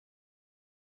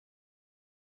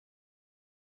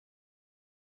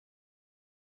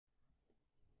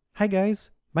Hi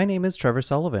guys, my name is Trevor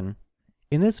Sullivan.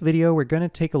 In this video, we're going to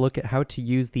take a look at how to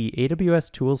use the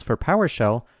AWS tools for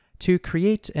PowerShell to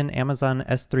create an Amazon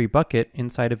S3 bucket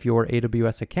inside of your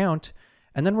AWS account,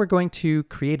 and then we're going to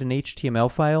create an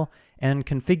HTML file and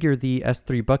configure the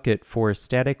S3 bucket for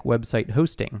static website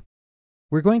hosting.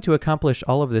 We're going to accomplish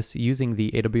all of this using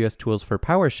the AWS tools for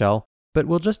PowerShell, but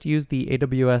we'll just use the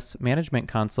AWS Management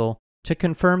Console to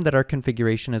confirm that our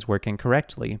configuration is working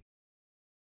correctly.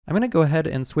 I'm going to go ahead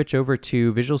and switch over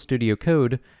to Visual Studio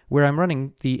Code, where I'm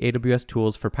running the AWS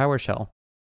tools for PowerShell.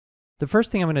 The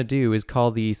first thing I'm going to do is call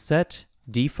the set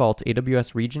default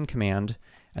AWS region command,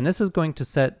 and this is going to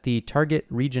set the target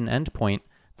region endpoint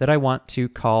that I want to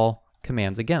call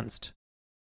commands against.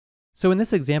 So in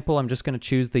this example, I'm just going to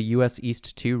choose the US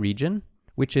East 2 region,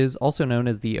 which is also known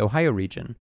as the Ohio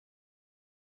region.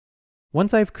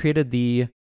 Once I've created the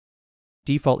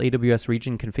default AWS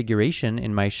region configuration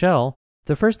in my shell,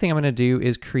 the first thing I'm going to do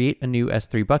is create a new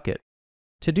S3 bucket.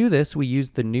 To do this, we use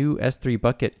the new S3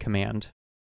 bucket command.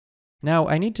 Now,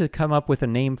 I need to come up with a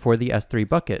name for the S3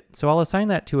 bucket, so I'll assign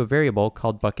that to a variable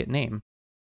called bucket name.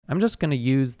 I'm just going to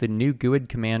use the new GUID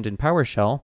command in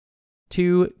PowerShell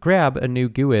to grab a new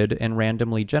GUID and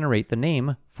randomly generate the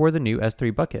name for the new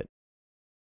S3 bucket.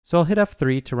 So I'll hit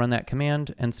F3 to run that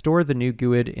command and store the new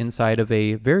GUID inside of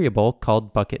a variable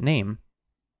called bucket name.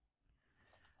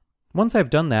 Once I've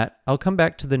done that, I'll come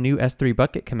back to the new S3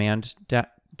 bucket command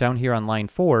down here on line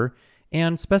 4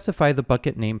 and specify the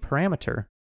bucket name parameter.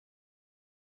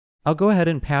 I'll go ahead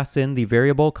and pass in the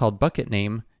variable called bucket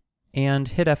name and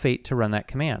hit F8 to run that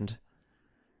command.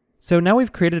 So now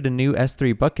we've created a new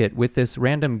S3 bucket with this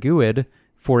random GUID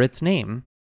for its name.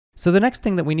 So the next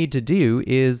thing that we need to do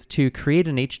is to create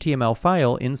an HTML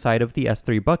file inside of the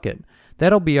S3 bucket.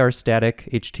 That'll be our static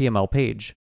HTML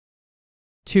page.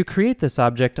 To create this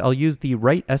object, I'll use the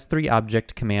write S3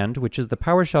 object command, which is the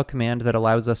PowerShell command that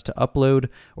allows us to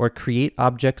upload or create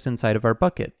objects inside of our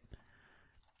bucket.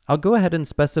 I'll go ahead and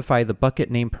specify the bucket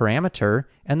name parameter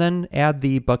and then add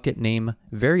the bucket name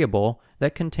variable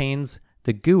that contains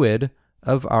the GUID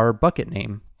of our bucket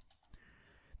name.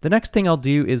 The next thing I'll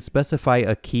do is specify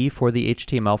a key for the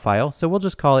HTML file, so we'll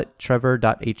just call it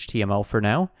trevor.html for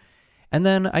now. And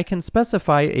then I can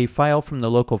specify a file from the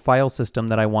local file system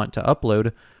that I want to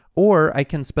upload, or I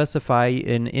can specify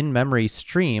an in-memory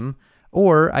stream,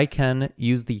 or I can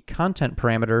use the content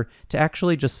parameter to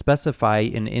actually just specify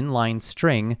an inline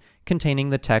string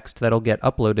containing the text that'll get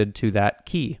uploaded to that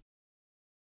key.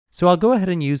 So I'll go ahead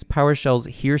and use PowerShell's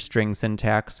hereString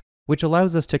syntax, which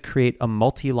allows us to create a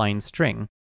multi-line string.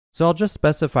 So I'll just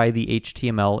specify the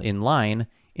HTML in line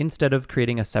instead of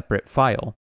creating a separate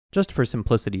file, just for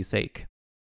simplicity's sake.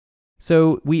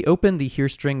 So we open the here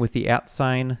string with the @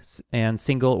 sign and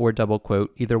single or double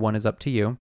quote, either one is up to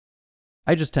you.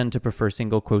 I just tend to prefer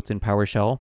single quotes in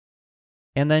PowerShell.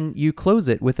 And then you close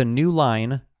it with a new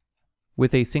line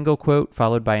with a single quote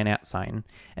followed by an @ sign.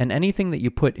 And anything that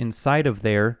you put inside of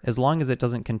there, as long as it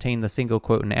doesn't contain the single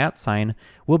quote and @ sign,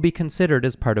 will be considered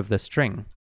as part of the string.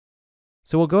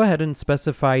 So we'll go ahead and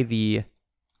specify the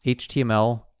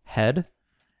HTML head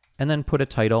and then put a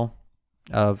title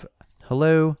of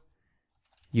Hello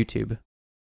YouTube.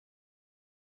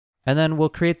 And then we'll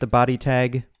create the body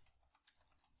tag,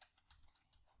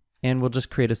 and we'll just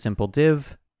create a simple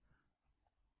div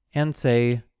and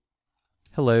say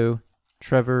Hello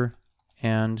Trevor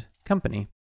and company.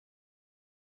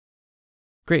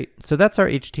 Great, so that's our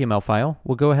HTML file.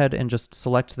 We'll go ahead and just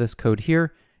select this code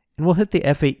here, and we'll hit the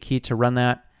F8 key to run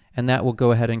that, and that will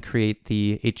go ahead and create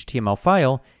the HTML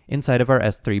file inside of our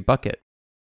S3 bucket.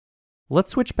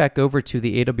 Let's switch back over to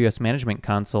the AWS Management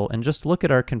Console and just look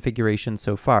at our configuration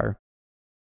so far.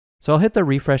 So I'll hit the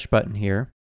refresh button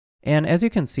here, and as you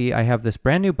can see, I have this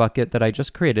brand new bucket that I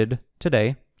just created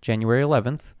today, January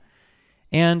 11th.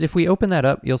 And if we open that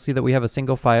up, you'll see that we have a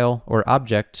single file, or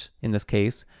object in this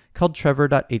case, called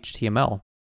trevor.html.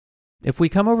 If we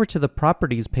come over to the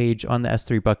properties page on the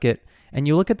S3 bucket, and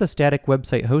you look at the static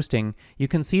website hosting, you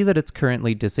can see that it's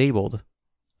currently disabled.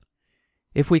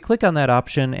 If we click on that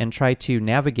option and try to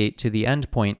navigate to the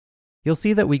endpoint, you'll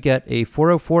see that we get a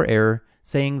 404 error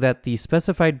saying that the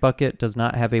specified bucket does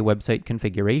not have a website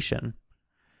configuration.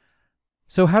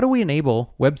 So how do we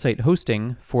enable website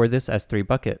hosting for this S3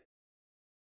 bucket?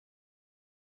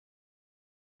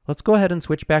 Let's go ahead and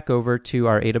switch back over to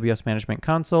our AWS Management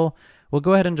Console. We'll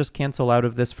go ahead and just cancel out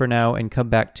of this for now and come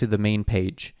back to the main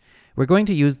page. We're going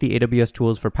to use the AWS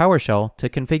tools for PowerShell to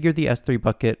configure the S3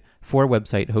 bucket for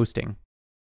website hosting.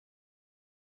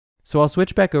 So I'll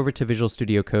switch back over to Visual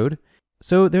Studio Code.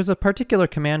 So there's a particular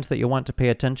command that you'll want to pay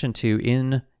attention to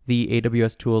in the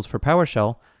AWS tools for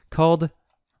PowerShell called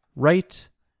write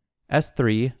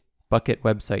S3 bucket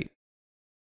website.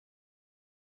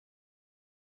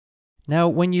 Now,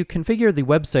 when you configure the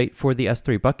website for the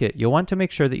S3 bucket, you'll want to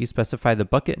make sure that you specify the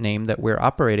bucket name that we're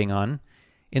operating on.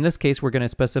 In this case, we're going to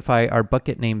specify our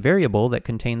bucket name variable that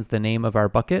contains the name of our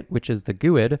bucket, which is the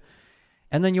GUID.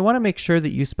 And then you want to make sure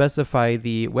that you specify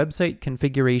the website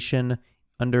configuration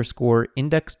 _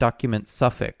 index document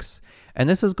suffix. And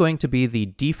this is going to be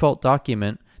the default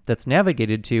document that's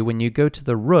navigated to when you go to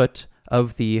the root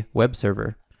of the web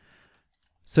server.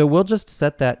 So we'll just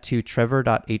set that to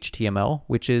trevor.html,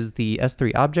 which is the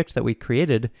S3 object that we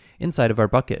created inside of our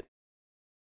bucket.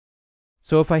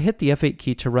 So if I hit the F8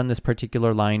 key to run this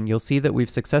particular line, you'll see that we've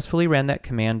successfully ran that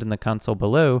command in the console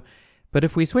below. But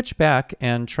if we switch back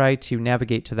and try to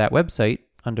navigate to that website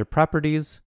under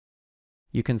Properties,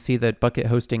 you can see that bucket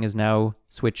hosting is now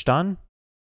switched on.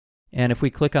 And if we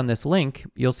click on this link,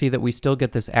 you'll see that we still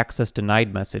get this access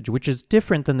denied message, which is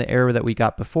different than the error that we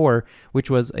got before, which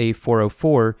was a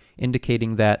 404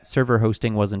 indicating that server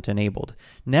hosting wasn't enabled.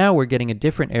 Now we're getting a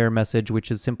different error message,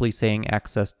 which is simply saying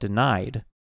access denied.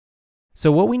 So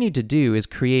what we need to do is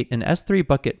create an S3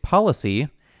 bucket policy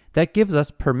that gives us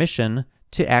permission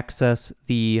to access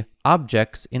the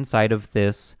objects inside of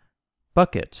this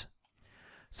bucket.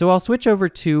 So I'll switch over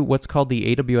to what's called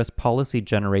the AWS policy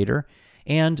generator.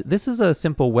 And this is a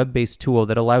simple web-based tool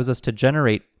that allows us to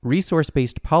generate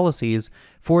resource-based policies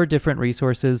for different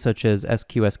resources such as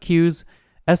SQS queues,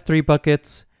 S3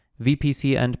 buckets,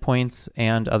 VPC endpoints,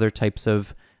 and other types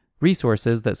of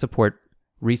resources that support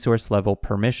resource-level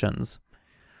permissions.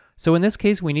 So in this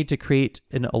case, we need to create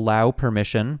an allow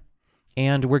permission,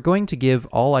 and we're going to give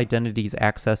all identities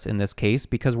access in this case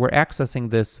because we're accessing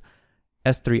this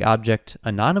S3 object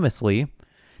anonymously.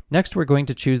 Next, we're going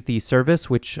to choose the service,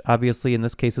 which obviously in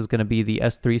this case is going to be the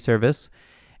S3 service.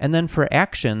 And then for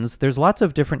actions, there's lots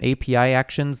of different API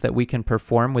actions that we can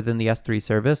perform within the S3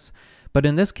 service. But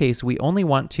in this case, we only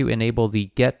want to enable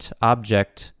the get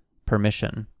object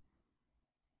permission.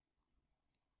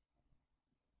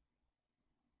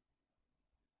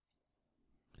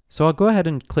 So I'll go ahead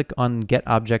and click on get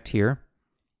object here.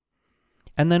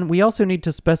 And then we also need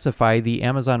to specify the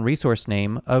Amazon resource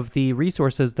name of the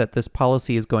resources that this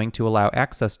policy is going to allow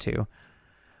access to.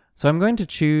 So I'm going to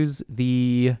choose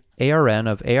the ARN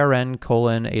of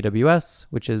ARN:AWS,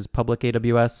 which is public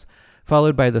AWS,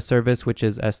 followed by the service, which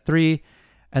is S3.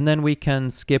 And then we can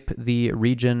skip the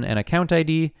region and account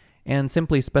ID and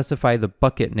simply specify the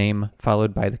bucket name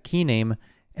followed by the key name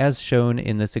as shown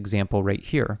in this example right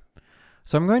here.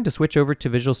 So I'm going to switch over to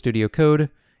Visual Studio Code,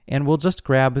 and we'll just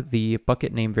grab the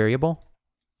bucket name variable.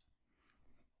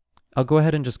 I'll go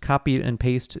ahead and just copy and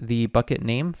paste the bucket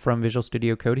name from Visual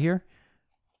Studio Code here.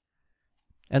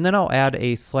 And then I'll add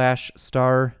a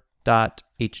 /star.html.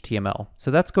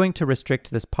 So that's going to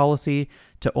restrict this policy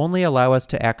to only allow us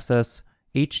to access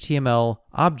HTML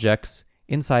objects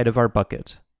inside of our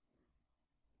bucket.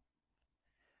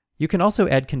 You can also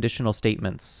add conditional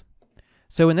statements.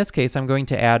 So in this case, I'm going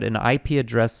to add an IP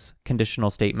address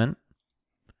conditional statement.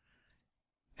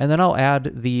 And then I'll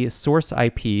add the source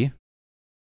IP.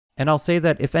 And I'll say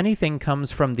that if anything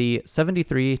comes from the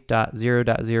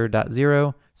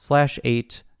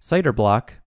 73.0.0.0/8 CIDR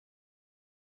block,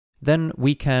 then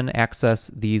we can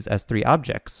access these S3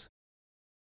 objects.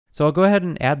 So I'll go ahead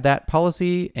and add that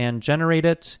policy and generate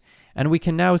it. And we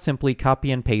can now simply copy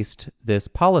and paste this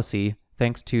policy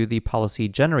thanks to the policy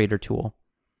generator tool.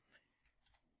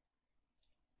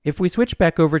 If we switch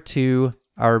back over to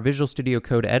our Visual Studio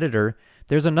Code editor,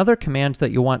 there's another command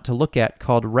that you'll want to look at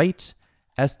called write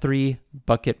S3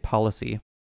 bucket policy.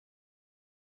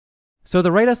 So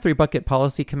the write S3 bucket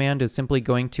policy command is simply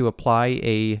going to apply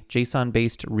a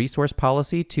JSON-based resource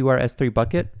policy to our S3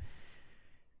 bucket.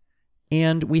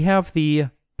 And we have the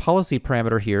policy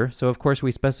parameter here. So of course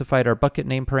we specified our bucket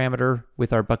name parameter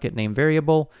with our bucket name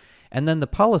variable. And then the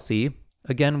policy,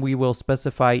 again, we will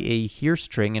specify a here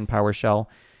string in PowerShell,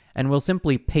 and we'll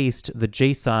simply paste the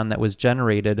JSON that was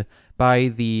generated by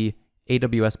the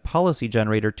AWS policy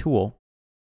generator tool.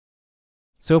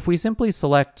 So if we simply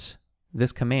select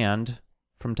this command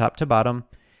from top to bottom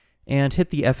and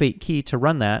hit the F8 key to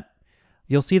run that,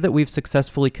 you'll see that we've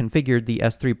successfully configured the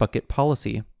S3 bucket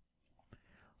policy.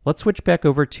 Let's switch back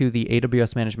over to the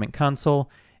AWS Management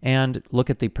Console and look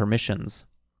at the permissions.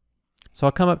 So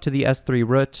I'll come up to the S3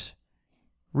 root,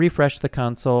 refresh the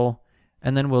console,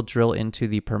 and then we'll drill into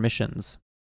the permissions.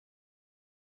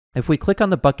 If we click on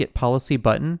the bucket policy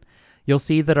button, you'll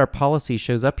see that our policy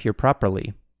shows up here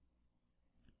properly.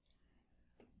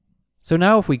 So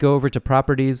now if we go over to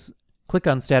Properties, click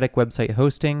on Static Website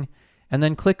Hosting, and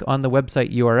then click on the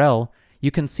website URL,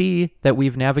 you can see that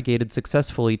we've navigated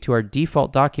successfully to our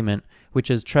default document, which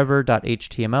is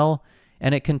trevor.html,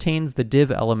 and it contains the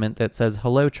div element that says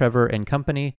Hello Trevor and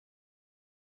Company.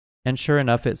 And sure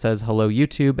enough, it says Hello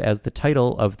YouTube as the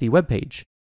title of the web page.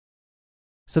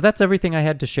 So that's everything I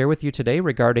had to share with you today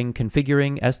regarding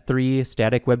configuring S3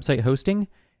 static website hosting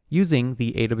using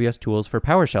the AWS tools for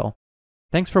PowerShell.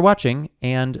 Thanks for watching,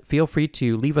 and feel free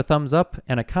to leave a thumbs up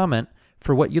and a comment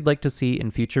for what you'd like to see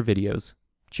in future videos.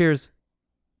 Cheers!